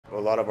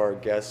lot of our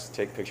guests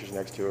take pictures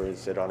next to her and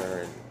sit on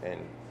her, and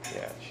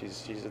yeah,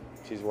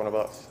 she's one of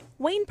us.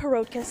 Wayne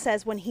Perotka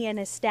says when he and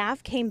his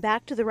staff came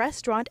back to the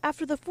restaurant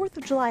after the 4th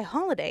of July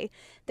holiday,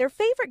 their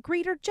favorite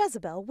greeter,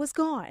 Jezebel, was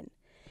gone.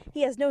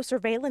 He has no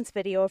surveillance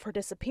video of her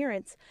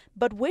disappearance,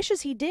 but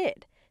wishes he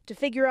did to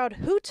figure out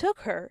who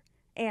took her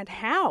and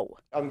how.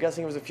 I'm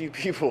guessing it was a few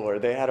people, or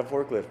they had a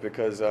forklift,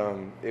 because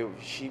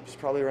she was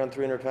probably around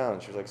 300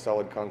 pounds. She was like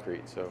solid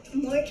concrete. So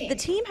the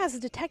team has a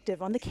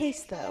detective on the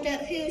case, though.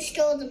 Who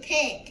stole the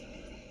pig?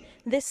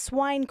 This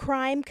swine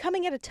crime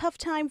coming at a tough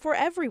time for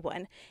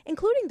everyone,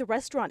 including the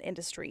restaurant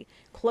industry,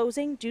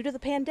 closing due to the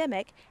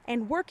pandemic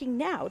and working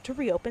now to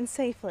reopen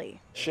safely.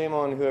 Shame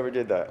on whoever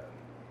did that.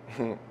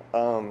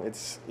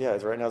 It's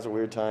right now it's a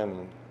weird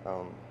time,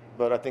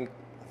 but I think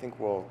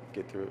we'll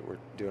get through it. We're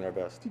doing our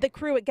best. The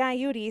crew at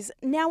Guyudi's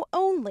now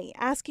only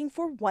asking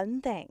for one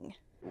thing.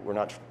 We're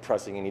not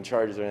pressing any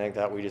charges or anything like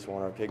that. We just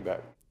want our pig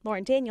back.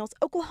 Lauren Daniels,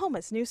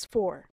 Oklahoma's News 4.